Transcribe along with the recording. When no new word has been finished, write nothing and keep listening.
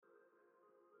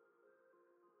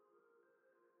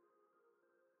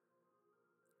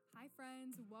Hi,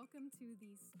 friends. Welcome to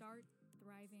the Start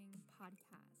Thriving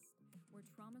podcast, where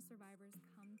trauma survivors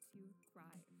come to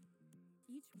thrive.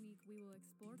 Each week, we will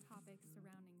explore topics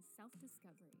surrounding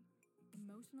self-discovery,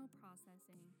 emotional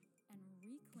processing, and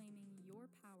reclaiming your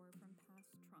power from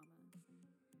past trauma.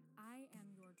 I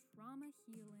am your trauma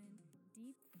healing,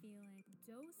 deep feeling,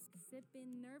 dose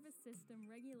sipping, nervous system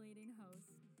regulating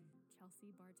host, Chelsea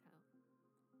Bartell.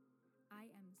 I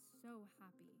am so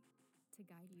happy to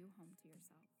guide you home to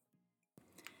yourself.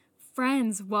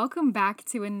 Friends, welcome back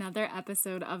to another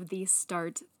episode of the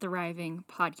Start Thriving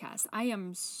podcast. I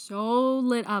am so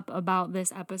lit up about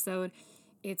this episode.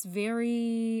 It's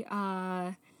very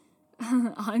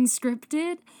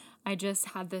unscripted. I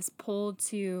just had this pull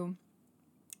to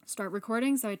start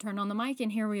recording, so I turned on the mic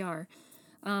and here we are.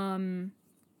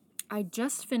 I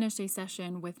just finished a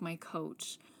session with my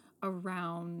coach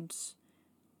around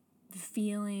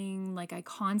feeling like I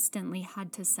constantly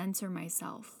had to censor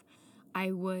myself.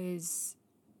 I was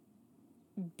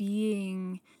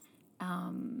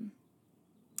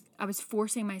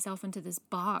forcing myself into this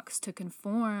box to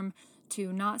conform,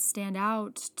 to not stand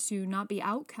out, to not be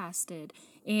outcasted.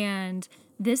 And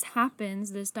this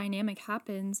dynamic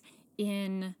happens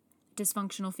in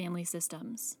dysfunctional family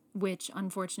systems, which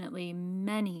unfortunately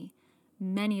many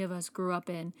of us grew up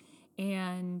in.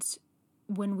 And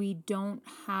when we don't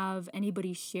have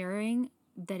anybody sharing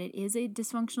that it is a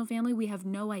dysfunctional family, we have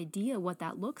no idea what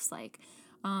that looks like.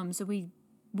 So we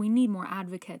need more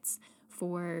advocates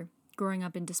for growing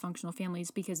up in dysfunctional families,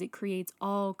 because it creates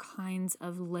all kinds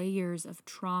of layers of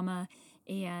trauma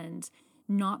and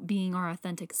not being our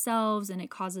authentic selves, and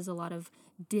it causes a lot of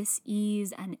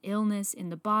dis-ease and illness in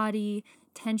the body,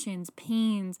 tensions,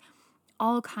 pains,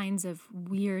 all kinds of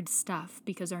weird stuff,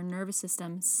 because our nervous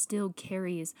system still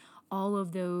carries all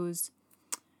of those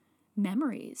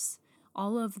memories,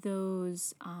 all of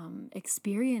those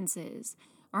experiences.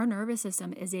 Our nervous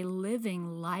system is a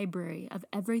living library of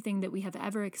everything that we have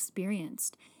ever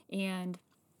experienced, and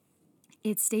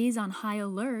it stays on high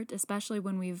alert, especially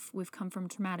when we've come from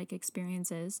traumatic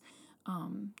experiences,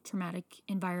 traumatic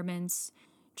environments,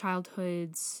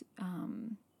 childhoods,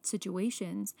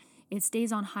 situations. It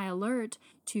stays on high alert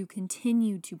to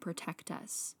continue to protect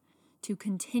us, to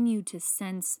continue to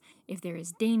sense if there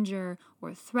is danger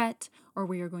or threat, or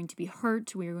we are going to be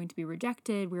hurt, we are going to be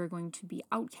rejected, we are going to be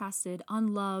outcasted,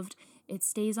 unloved. It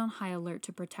stays on high alert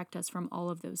to protect us from all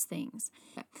of those things.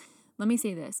 Let me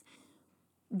say this.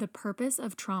 The purpose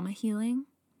of trauma healing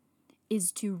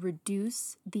is to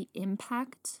reduce the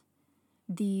impact,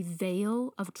 the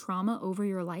veil of trauma over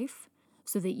your life,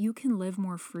 so that you can live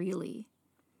more freely,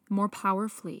 more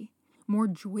powerfully, more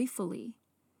joyfully.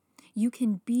 You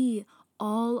can be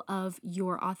all of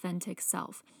your authentic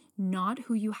self, not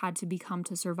who you had to become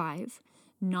to survive,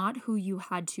 not who you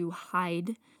had to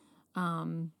hide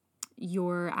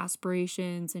your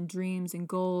aspirations and dreams and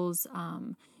goals,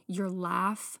 your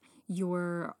laugh,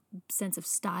 your sense of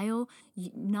style,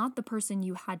 not the person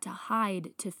you had to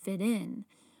hide to fit in.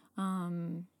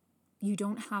 You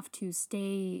don't have to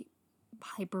stay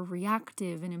hyper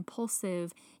reactive and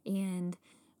impulsive and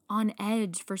on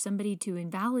edge for somebody to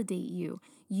invalidate you.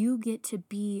 You get to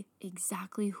be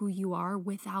exactly who you are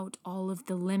without all of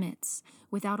the limits,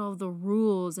 without all the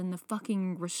rules and the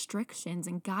fucking restrictions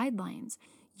and guidelines.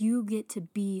 You get to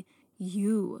be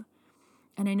you.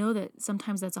 And I know that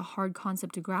sometimes that's a hard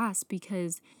concept to grasp,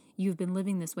 because you've been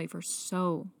living this way for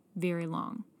so very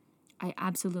long. I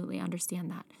absolutely understand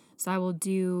that. So I will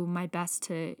do my best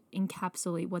to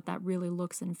encapsulate what that really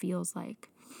looks and feels like.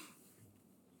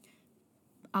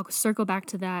 I'll circle back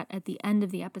to that at the end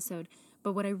of the episode.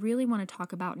 But what I really want to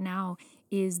talk about now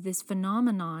is this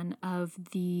phenomenon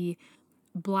of the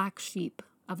black sheep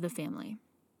of the family,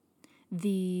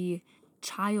 the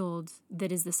child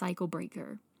that is the cycle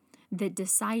breaker, that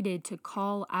decided to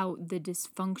call out the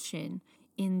dysfunction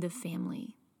in the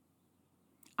family.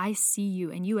 I see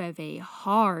you, and you have a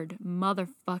hard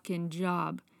motherfucking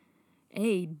job,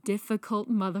 a difficult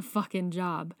motherfucking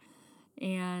job.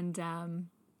 And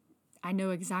I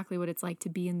know exactly what it's like to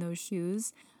be in those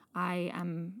shoes. I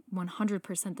am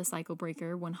 100% the cycle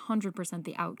breaker, 100%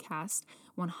 the outcast,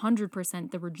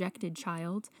 100% the rejected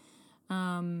child.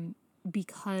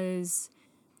 Because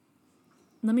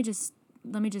let me just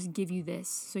give you this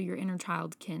so your inner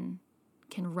child can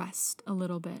rest a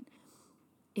little bit.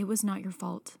 It was not your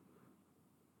fault.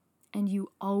 And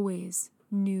you always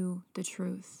knew the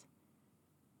truth.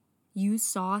 You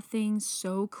saw things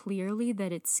so clearly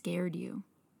that it scared you.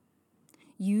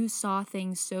 You saw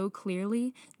things so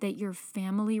clearly that your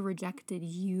family rejected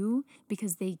you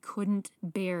because they couldn't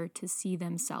bear to see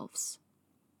themselves.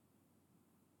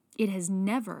 It has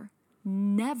never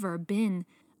never been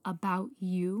about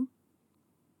you.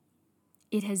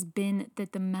 It has been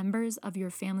that the members of your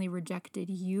family rejected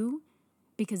you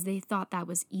because they thought that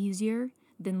was easier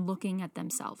than looking at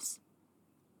themselves.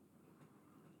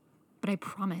 But I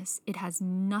promise it has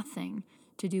nothing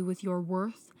to do with your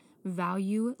worth,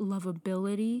 value,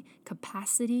 lovability,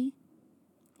 capacity,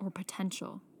 or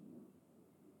potential.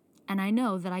 And I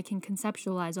know that I can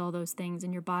conceptualize all those things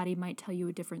and your body might tell you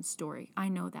a different story. I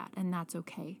know that, and that's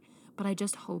okay. But I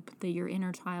just hope that your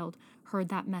inner child heard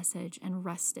that message and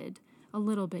rested a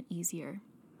little bit easier.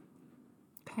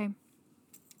 Okay?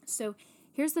 So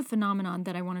here's the phenomenon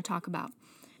that I want to talk about.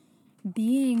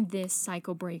 Being this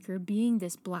cycle breaker, being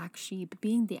this black sheep,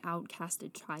 being the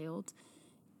outcasted child,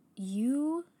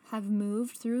 you have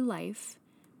moved through life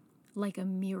like a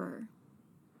mirror.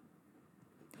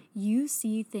 You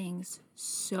see things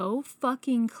so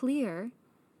fucking clear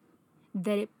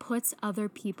that it puts other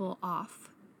people off.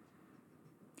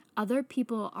 Other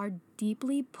people are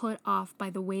deeply put off by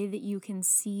the way that you can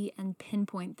see and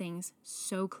pinpoint things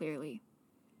so clearly.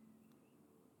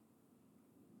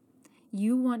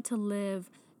 You want to live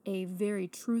a very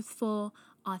truthful,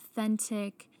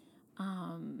 authentic,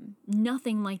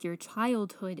 nothing like your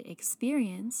childhood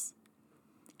experience,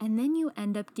 and then you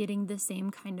end up getting the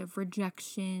same kind of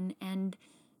rejection and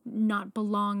not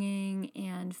belonging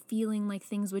and feeling like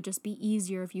things would just be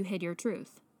easier if you hid your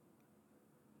truth.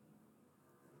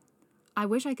 I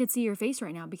wish I could see your face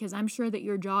right now because I'm sure that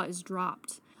your jaw is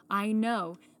dropped. I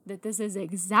know that this is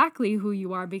exactly who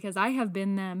you are because I have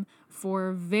been them for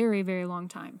a very, very long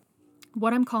time.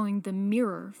 What I'm calling the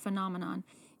mirror phenomenon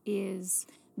is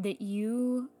that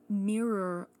you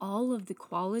mirror all of the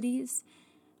qualities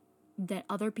that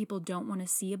other people don't want to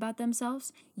see about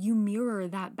themselves. You mirror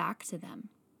that back to them.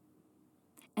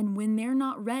 And when they're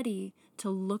not ready to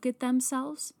look at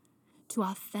themselves, to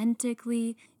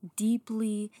authentically,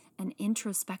 deeply, and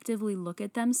introspectively look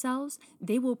at themselves,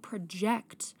 they will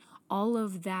project all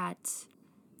of that.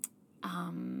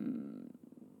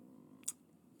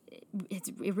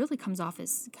 It really comes off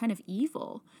as kind of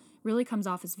evil, really comes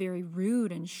off as very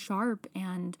rude and sharp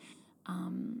and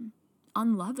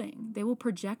unloving. They will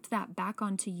project that back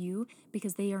onto you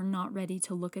because they are not ready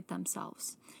to look at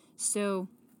themselves. So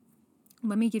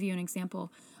let me give you an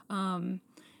example.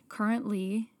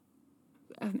 Currently,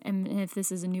 and if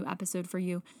this is a new episode for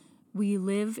you, we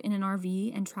live in an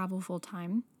RV and travel full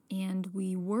time. And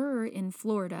we were in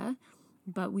Florida,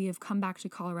 but we have come back to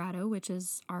Colorado, which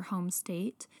is our home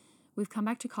state. We've come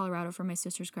back to Colorado for my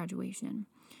sister's graduation.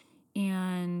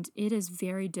 And it is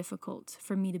very difficult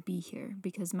for me to be here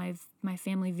because my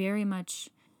family very much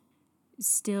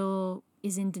still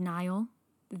is in denial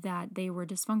that they were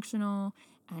dysfunctional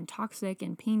and toxic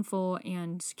and painful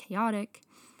and chaotic.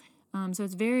 So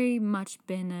it's very much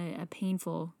been a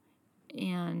painful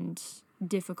and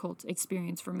difficult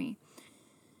experience for me.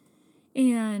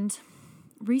 And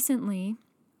recently,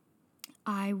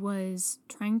 I was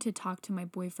trying to talk to my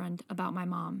boyfriend about my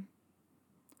mom,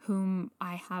 whom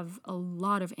I have a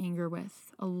lot of anger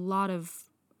with, a lot of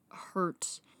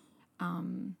hurt,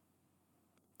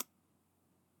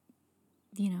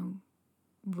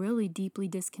 really deeply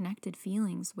disconnected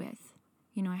feelings with.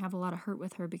 I have a lot of hurt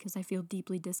with her because I feel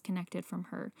deeply disconnected from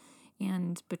her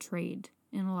and betrayed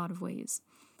in a lot of ways.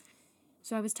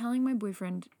 So I was telling my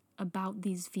boyfriend about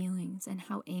these feelings and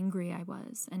how angry I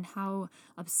was and how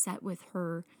upset with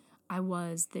her I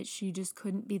was that she just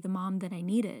couldn't be the mom that I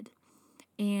needed.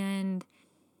 And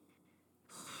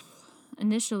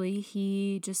initially,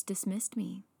 he just dismissed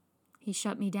me. He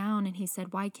shut me down and he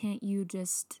said, "Why can't you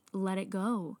just let it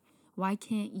go? Why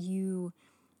can't you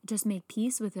just make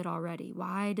peace with it already?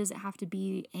 Why does it have to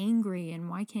be angry? And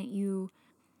why can't you?"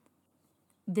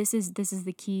 This is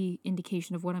the key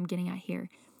indication of what I'm getting at here.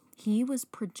 He was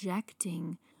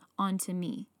projecting onto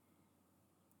me.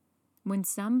 When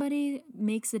somebody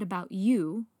makes it about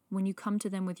you, when you come to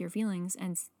them with your feelings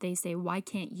and they say, "Why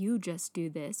can't you just do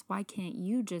this? Why can't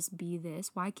you just be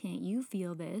this? Why can't you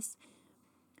feel this?"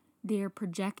 They're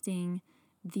projecting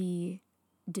the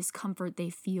discomfort they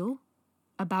feel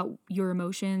about your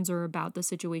emotions or about the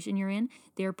situation you're in.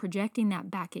 They're projecting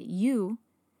that back at you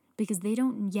because they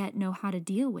don't yet know how to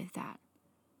deal with that.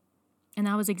 And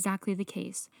that was exactly the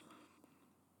case.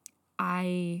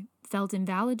 I felt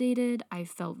invalidated. I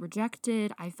felt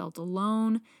rejected. I felt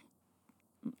alone.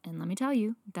 And let me tell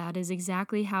you, that is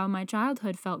exactly how my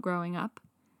childhood felt growing up.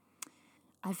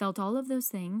 I felt all of those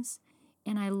things,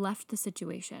 and I left the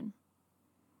situation.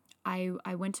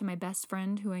 I went to my best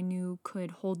friend who I knew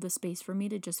could hold the space for me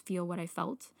to just feel what I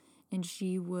felt, and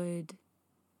she would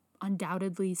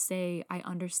undoubtedly say, "I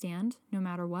understand, no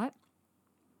matter what."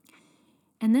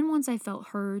 And then once I felt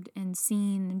heard and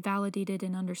seen and validated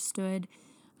and understood,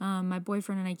 my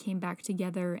boyfriend and I came back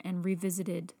together and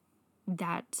revisited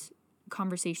that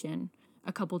conversation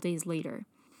a couple days later.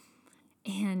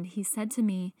 And he said to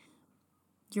me,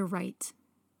 "You're right.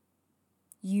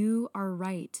 You are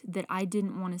right that I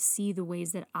didn't want to see the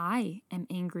ways that I am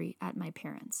angry at my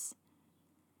parents.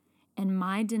 And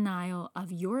my denial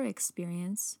of your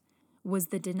experience was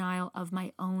the denial of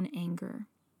my own anger.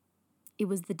 It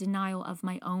was the denial of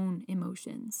my own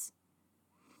emotions."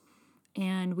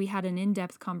 And we had an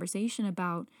in-depth conversation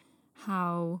about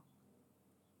how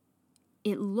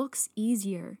it looks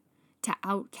easier to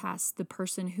outcast the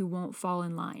person who won't fall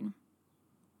in line,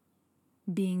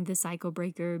 being the cycle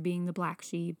breaker, being the black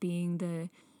sheep, being the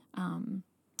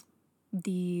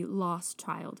lost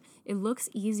child. It looks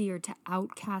easier to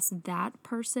outcast that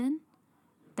person,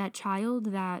 that child,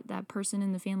 that person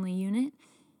in the family unit.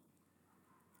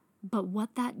 But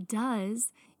what that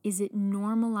does is it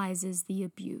normalizes the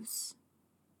abuse.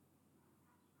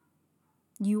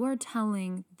 You are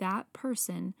telling that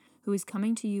person who is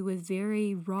coming to you with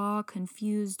very raw,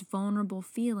 confused, vulnerable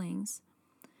feelings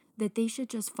that they should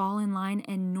just fall in line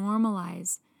and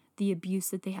normalize the abuse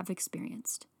that they have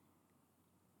experienced.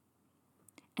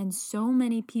 And so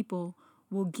many people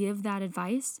will give that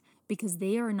advice because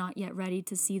they are not yet ready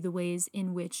to see the ways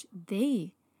in which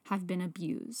they have been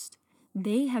abused.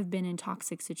 They have been in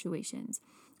toxic situations,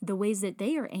 the ways that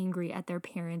they are angry at their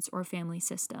parents or family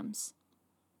systems.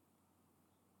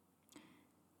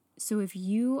 So if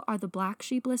you are the black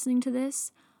sheep listening to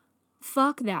this,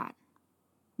 fuck that.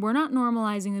 We're not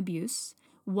normalizing abuse.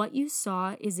 What you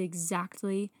saw is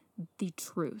exactly the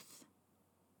truth.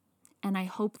 And I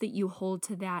hope that you hold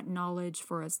to that knowledge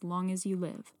for as long as you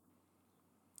live.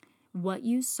 What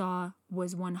you saw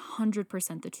was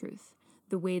 100% the truth.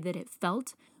 The way that it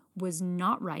felt was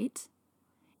not right.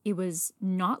 It was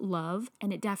not love,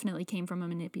 and it definitely came from a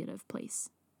manipulative place,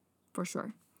 for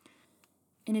sure.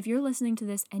 And if you're listening to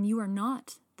this and you are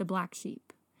not the black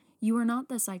sheep, you are not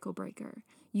the cycle breaker,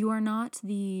 you are not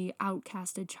the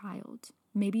outcasted child.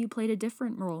 Maybe you played a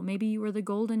different role. Maybe you were the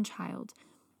golden child.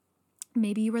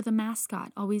 Maybe you were the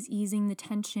mascot, always easing the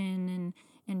tension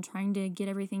and trying to get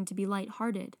everything to be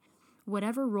lighthearted.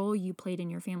 Whatever role you played in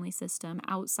your family system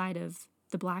outside of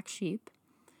the black sheep,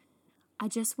 I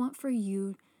just want for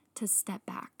you to step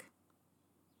back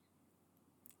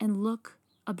and look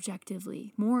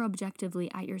objectively, more objectively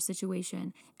at your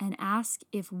situation and ask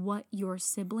if what your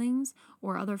siblings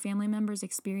or other family members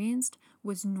experienced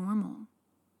was normal.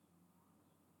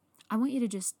 I want you to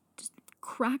just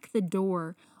crack the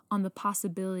door on the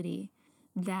possibility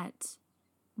that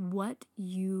what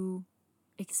you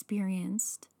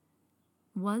experienced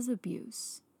was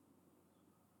abuse.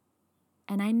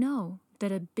 And I know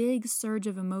that a big surge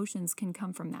of emotions can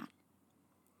come from that.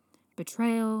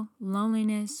 Betrayal,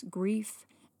 loneliness, grief,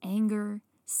 anger,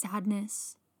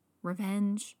 sadness,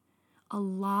 revenge, a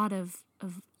lot of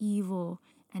evil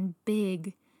and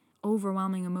big,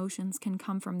 overwhelming emotions can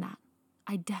come from that.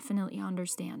 I definitely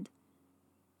understand.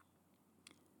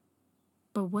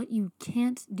 But what you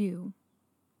can't do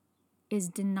is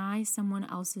deny someone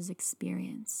else's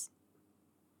experience.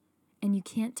 And you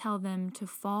can't tell them to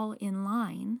fall in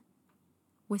line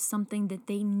with something that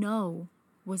they know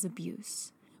was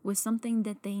abuse, with something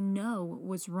that they know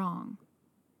was wrong.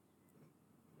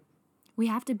 We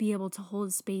have to be able to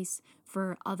hold space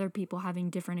for other people having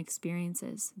different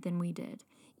experiences than we did.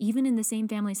 Even in the same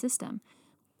family system,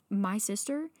 my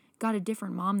sister got a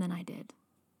different mom than I did.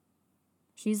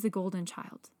 She's the golden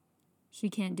child. She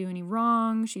can't do any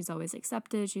wrong. She's always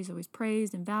accepted. She's always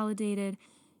praised and validated.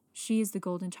 She is the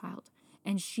golden child.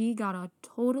 And she got a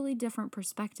totally different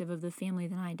perspective of the family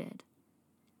than I did.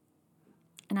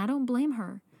 And I don't blame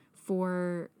her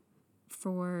for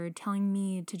telling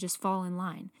me to just fall in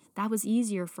line. That was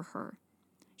easier for her.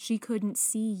 She couldn't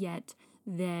see yet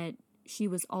that she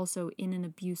was also in an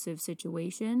abusive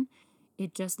situation.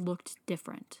 It just looked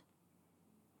different.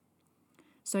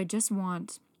 So I just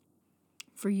want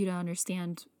for you to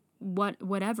understand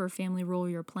whatever family role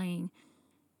you're playing,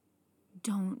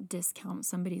 don't discount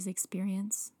somebody's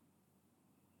experience.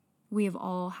 We have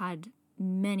all had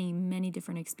many, many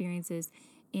different experiences.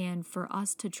 And for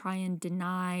us to try and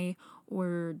deny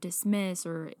or dismiss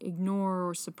or ignore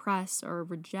or suppress or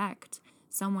reject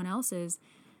someone else's,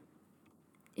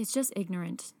 it's just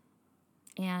ignorant.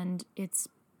 And it's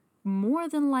more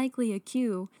than likely a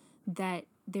cue that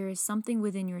there is something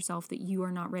within yourself that you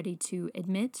are not ready to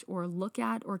admit or look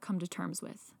at or come to terms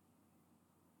with.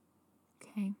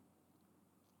 Okay?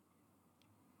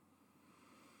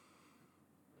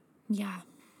 Yeah.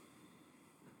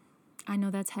 I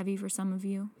know that's heavy for some of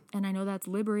you, and I know that's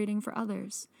liberating for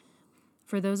others.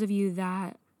 For those of you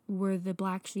that were the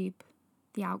black sheep,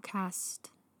 the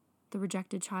outcast, the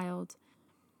rejected child,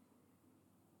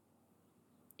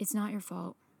 it's not your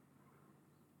fault.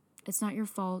 It's not your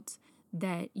fault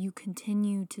that you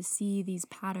continue to see these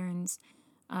patterns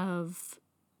of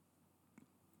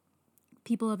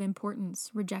people of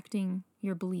importance rejecting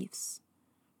your beliefs.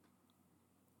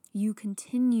 You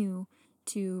continue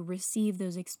to receive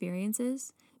those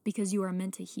experiences because you are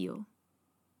meant to heal.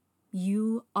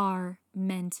 You are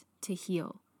meant to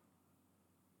heal.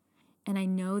 And I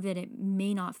know that it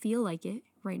may not feel like it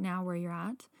right now where you're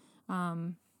at.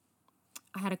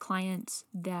 I had a client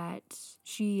that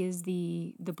she is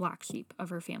the black sheep of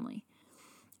her family,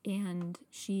 and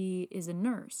she is a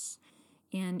nurse.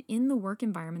 And in the work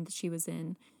environment that she was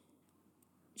in,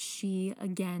 she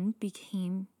again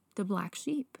became the black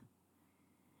sheep.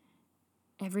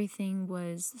 Everything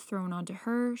was thrown onto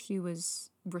her. She was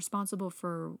responsible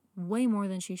for way more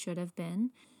than she should have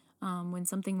been. When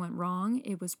something went wrong,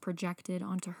 it was projected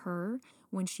onto her.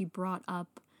 When she brought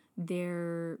up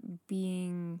there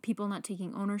being people not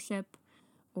taking ownership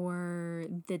or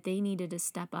that they needed to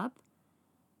step up,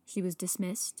 she was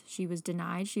dismissed. She was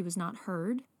denied. She was not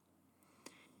heard.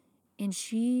 And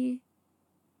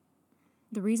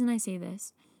the reason I say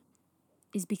this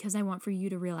is because I want for you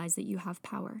to realize that you have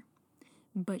power.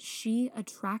 But she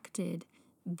attracted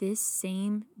this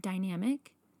same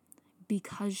dynamic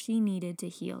because she needed to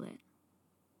heal it.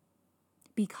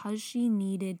 Because she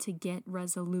needed to get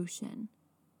resolution.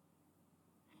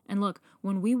 And look,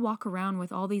 when we walk around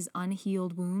with all these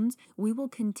unhealed wounds, we will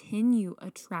continue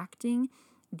attracting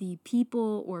the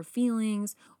people or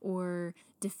feelings or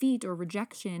defeat or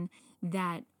rejection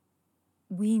that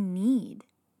we need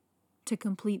to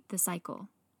complete the cycle.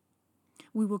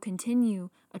 We will continue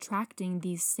attracting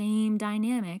these same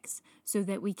dynamics so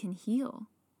that we can heal.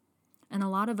 And a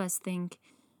lot of us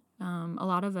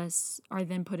are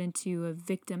then put into a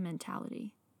victim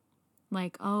mentality.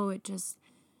 Like, oh, it's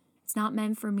not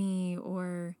meant for me,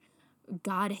 or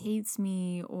God hates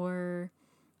me, or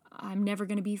I'm never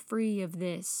going to be free of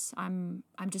this. I'm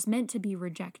just meant to be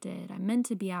rejected. I'm meant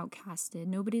to be outcasted.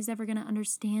 Nobody's ever going to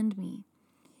understand me.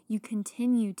 You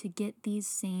continue to get these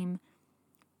same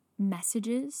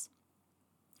messages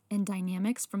and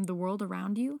dynamics from the world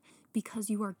around you because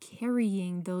you are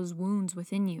carrying those wounds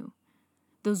within you.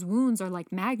 Those wounds are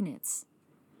like magnets,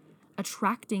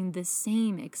 attracting the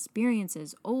same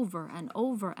experiences over and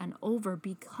over and over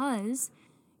because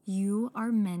you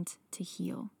are meant to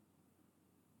heal.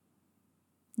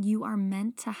 You are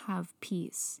meant to have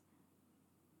peace.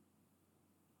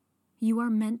 You are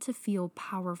meant to feel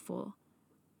powerful.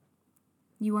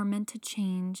 You are meant to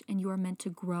change and you are meant to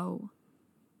grow.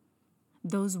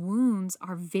 Those wounds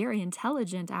are very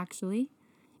intelligent, actually,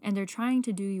 and they're trying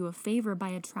to do you a favor by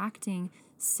attracting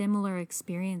similar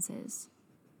experiences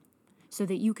so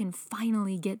that you can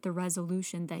finally get the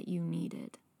resolution that you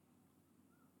needed.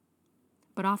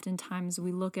 But oftentimes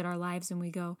we look at our lives and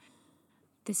we go,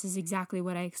 this is exactly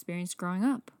what I experienced growing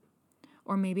up.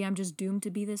 Or maybe I'm just doomed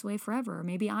to be this way forever. Or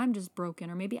maybe I'm just broken.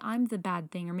 Or maybe I'm the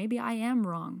bad thing. Or maybe I am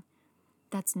wrong.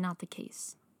 That's not the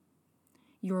case.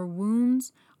 Your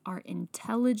wounds are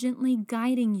intelligently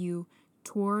guiding you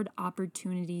toward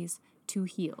opportunities to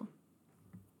heal.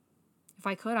 If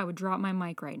I could, I would drop my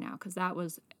mic right now because that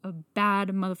was a bad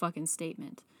motherfucking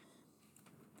statement.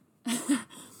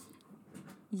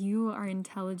 You are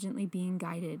intelligently being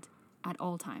guided at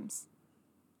all times.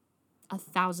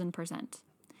 1,000%.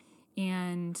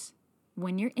 And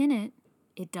when you're in it,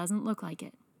 it doesn't look like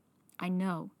it. I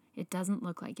know it doesn't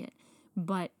look like it.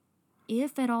 But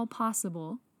if at all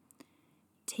possible,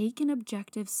 take an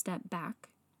objective step back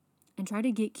and try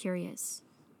to get curious.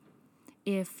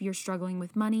 If you're struggling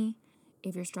with money,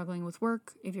 if you're struggling with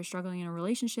work, if you're struggling in a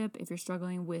relationship, if you're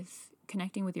struggling with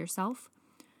connecting with yourself,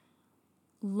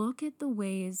 look at the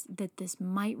ways that this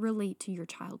might relate to your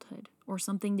childhood or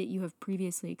something that you have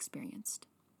previously experienced.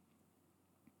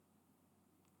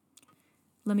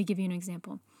 Let me give you an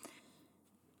example.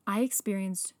 I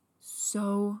experienced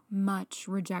so much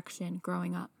rejection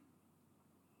growing up.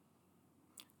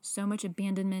 So much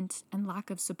abandonment and lack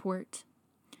of support.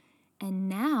 And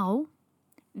now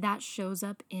that shows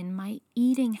up in my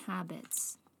eating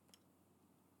habits.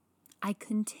 I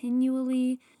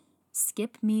continually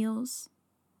skip meals.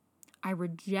 I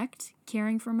reject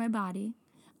caring for my body.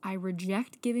 I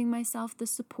reject giving myself the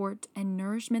support and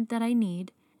nourishment that I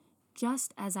need,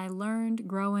 just as I learned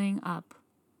growing up.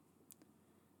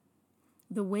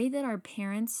 The way that our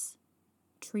parents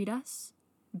treat us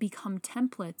become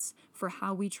templates for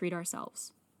how we treat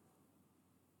ourselves.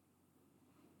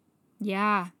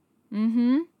 Yeah.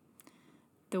 Mm-hmm.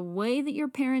 The way that your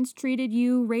parents treated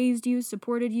you, raised you,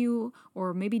 supported you,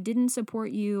 or maybe didn't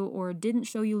support you, or didn't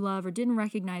show you love, or didn't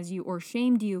recognize you, or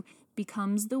shamed you,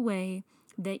 becomes the way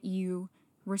that you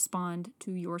respond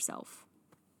to yourself.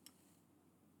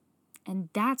 And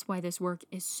that's why this work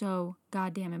is so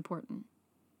goddamn important.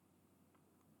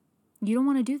 You don't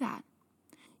want to do that.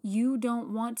 You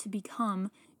don't want to become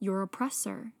your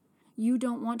oppressor. You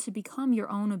don't want to become your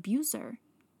own abuser.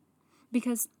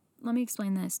 Because, let me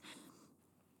explain this.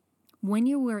 When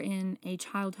you were in a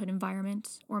childhood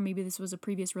environment, or maybe this was a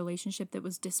previous relationship that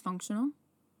was dysfunctional,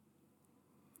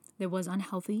 that was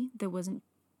unhealthy, that was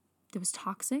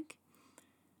toxic,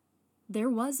 there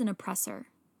was an oppressor,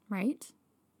 right?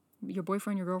 Your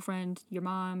boyfriend, your girlfriend, your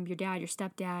mom, your dad, your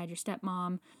stepdad, your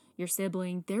stepmom, your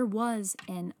sibling, there was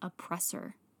an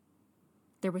oppressor.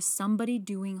 There was somebody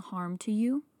doing harm to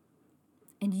you,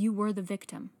 and you were the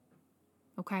victim,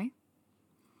 okay?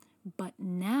 But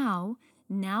now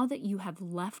that you have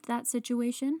left that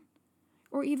situation,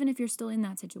 or even if you're still in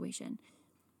that situation,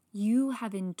 you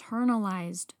have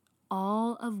internalized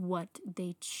all of what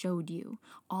they showed you,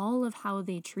 all of how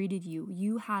they treated you.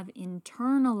 You have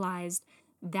internalized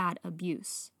that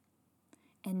abuse.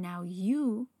 And now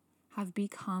you have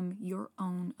become your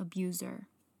own abuser.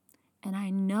 And I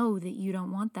know that you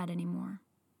don't want that anymore.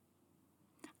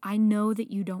 I know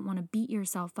that you don't want to beat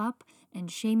yourself up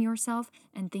and shame yourself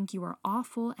and think you are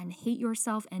awful and hate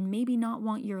yourself and maybe not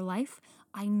want your life.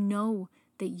 I know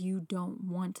that you don't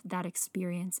want that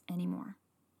experience anymore.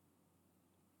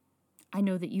 I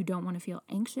know that you don't want to feel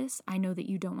anxious. I know that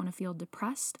you don't want to feel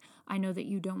depressed. I know that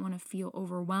you don't want to feel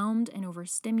overwhelmed and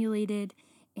overstimulated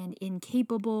and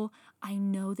incapable. I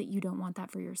know that you don't want that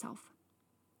for yourself.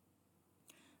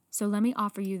 So let me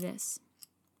offer you this.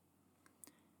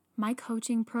 My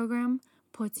coaching program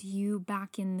puts you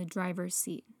back in the driver's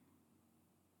seat.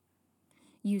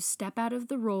 You step out of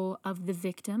the role of the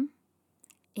victim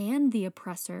and the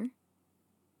oppressor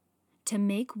to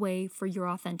make way for your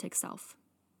authentic self,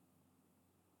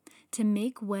 to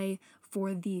make way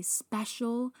for the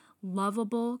special,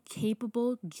 lovable,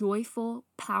 capable, joyful,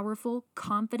 powerful,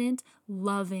 confident,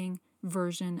 loving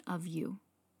version of you.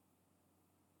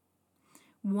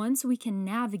 Once we can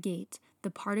navigate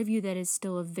the part of you that is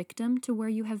still a victim to where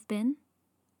you have been,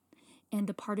 and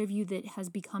the part of you that has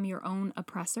become your own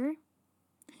oppressor,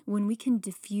 when we can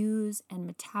diffuse and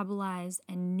metabolize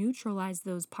and neutralize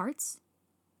those parts,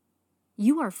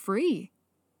 you are free.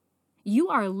 You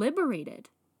are liberated.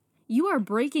 You are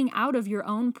breaking out of your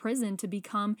own prison to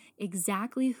become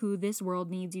exactly who this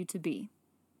world needs you to be.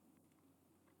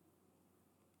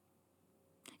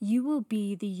 You will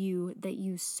be the you that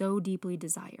you so deeply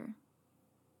desire.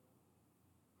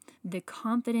 The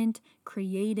confident,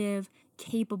 creative,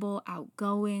 capable,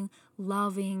 outgoing,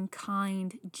 loving,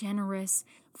 kind, generous,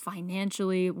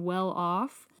 financially well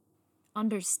off,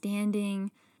 understanding,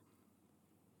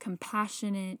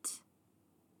 compassionate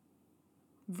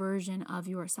version of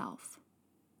yourself.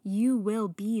 You will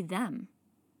be them.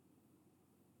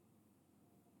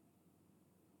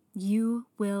 You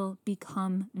will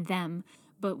become them.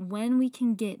 But when we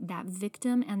can get that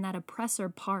victim and that oppressor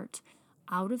part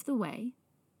out of the way,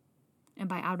 and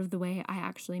by out of the way, I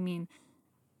actually mean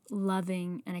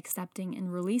loving and accepting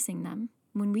and releasing them.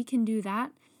 When we can do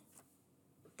that,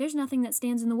 there's nothing that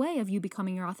stands in the way of you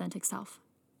becoming your authentic self.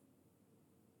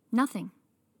 Nothing.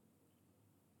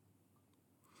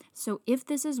 So if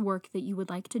this is work that you would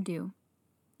like to do,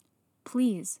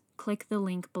 please click the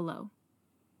link below.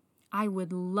 I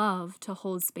would love to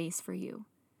hold space for you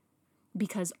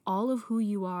because all of who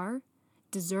you are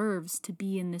deserves to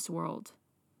be in this world.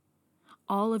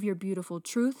 All of your beautiful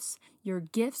truths, your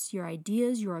gifts, your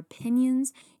ideas, your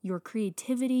opinions, your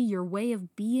creativity, your way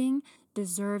of being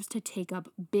deserves to take up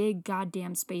big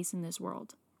goddamn space in this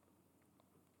world.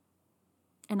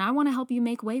 And I want to help you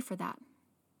make way for that.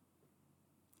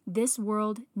 This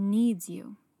world needs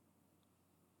you.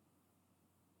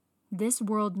 This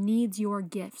world needs your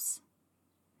gifts.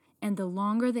 And the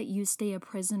longer that you stay a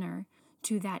prisoner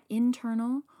to that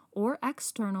internal or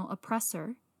external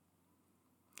oppressor,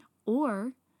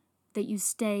 or that you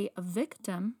stay a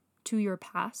victim to your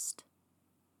past,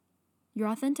 your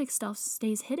authentic self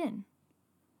stays hidden.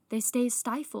 They stay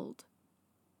stifled.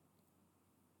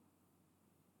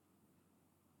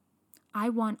 I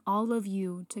want all of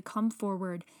you to come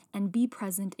forward and be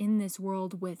present in this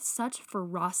world with such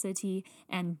ferocity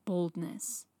and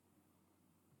boldness.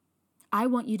 I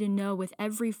want you to know with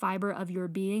every fiber of your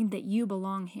being that you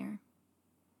belong here.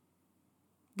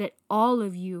 That all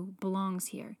of you belongs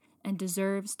here and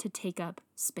deserves to take up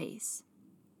space.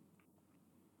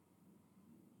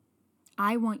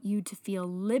 I want you to feel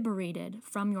liberated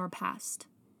from your past.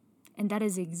 And that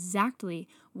is exactly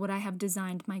what I have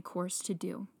designed my course to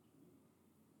do.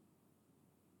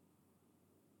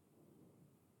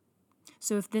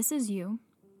 So if this is you,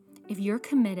 if you're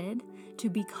committed to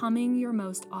becoming your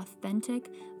most authentic,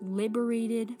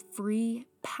 liberated, free,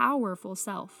 powerful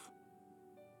self,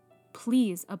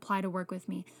 please apply to work with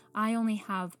me. I only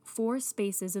have 4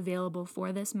 spaces available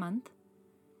for this month,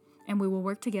 and we will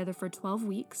work together for 12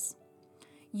 weeks.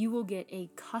 You will get a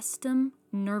custom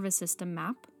nervous system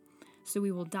map. So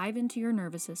we will dive into your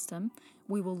nervous system.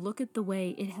 We will look at the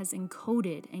way it has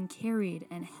encoded and carried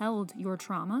and held your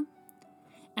trauma.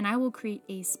 And I will create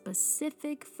a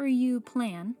specific for you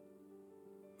plan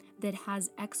that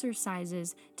has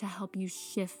exercises to help you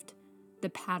shift the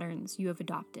patterns you have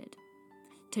adopted,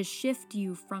 to shift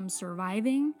you from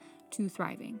surviving to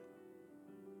thriving.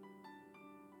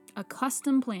 A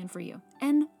custom plan for you.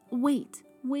 And wait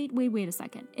a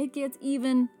second. It gets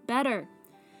even better.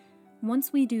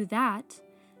 Once we do that,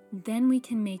 then we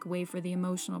can make way for the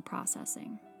emotional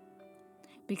processing.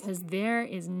 Because there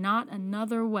is not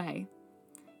another way.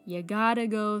 You gotta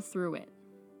go through it.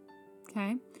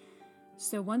 Okay?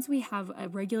 So once we have a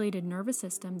regulated nervous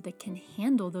system that can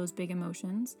handle those big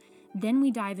emotions, then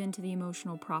we dive into the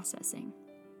emotional processing,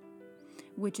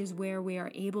 which is where we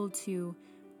are able to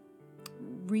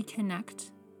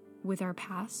reconnect with our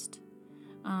past,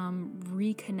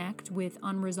 reconnect with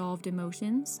unresolved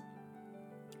emotions.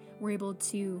 We're able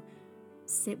to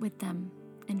sit with them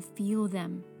and feel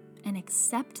them and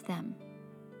accept them.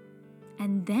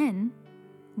 And then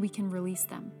we can release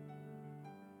them.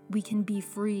 We can be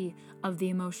free of the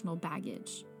emotional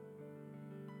baggage.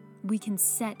 We can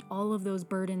set all of those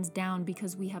burdens down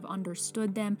because we have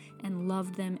understood them and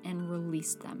loved them and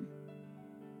released them.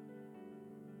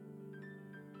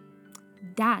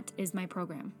 That is my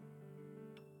program.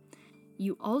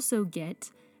 You also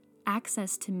get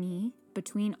access to me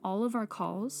between all of our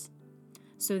calls.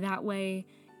 So that way,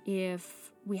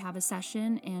 if we have a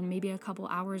session and maybe a couple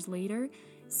hours later,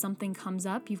 something comes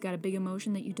up, you've got a big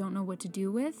emotion that you don't know what to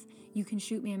do with, you can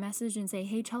shoot me a message and say,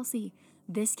 hey, Chelsea,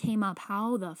 this came up.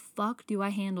 How the fuck do I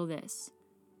handle this?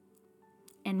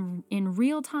 And in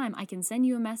real time, I can send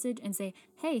you a message and say,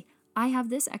 hey, I have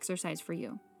this exercise for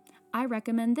you. I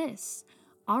recommend this.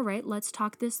 All right, let's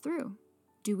talk this through.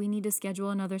 Do we need to schedule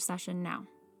another session now?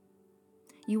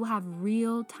 You will have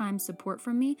real-time support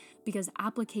from me because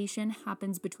application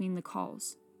happens between the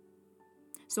calls.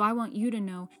 So I want you to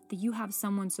know that you have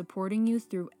someone supporting you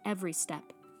through every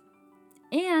step.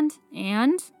 And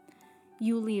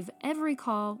you leave every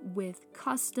call with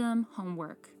custom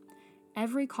homework.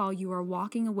 Every call you are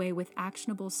walking away with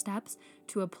actionable steps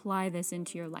to apply this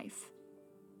into your life.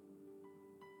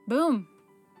 Boom.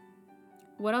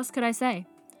 What else could I say?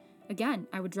 Again,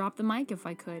 I would drop the mic if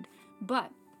I could,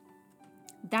 but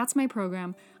that's my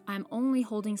program. I'm only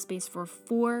holding space for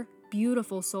 4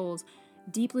 beautiful souls,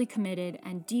 deeply committed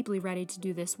and deeply ready to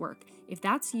do this work. If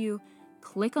that's you,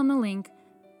 click on the link,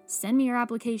 send me your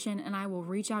application, and I will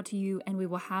reach out to you and we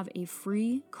will have a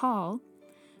free call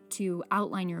to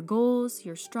outline your goals,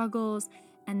 your struggles,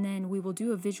 and then we will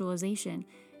do a visualization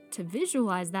to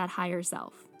visualize that higher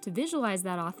self, to visualize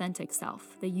that authentic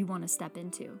self that you want to step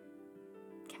into.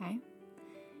 Okay?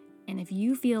 And if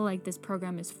you feel like this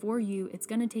program is for you, it's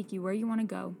going to take you where you want to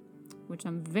go, which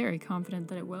I'm very confident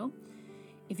that it will.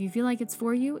 If you feel like it's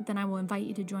for you, then I will invite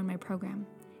you to join my program.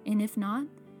 And if not,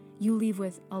 you leave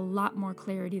with a lot more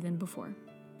clarity than before.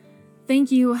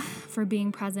 Thank you for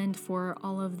being present for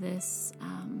all of this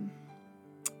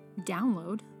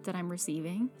download that I'm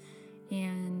receiving.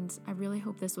 And I really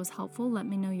hope this was helpful. Let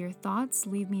me know your thoughts.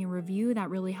 Leave me a review. That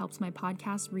really helps my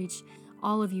podcast reach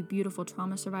all of you beautiful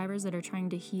trauma survivors that are trying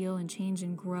to heal and change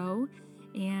and grow.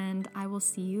 And I will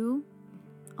see you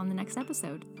on the next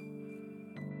episode.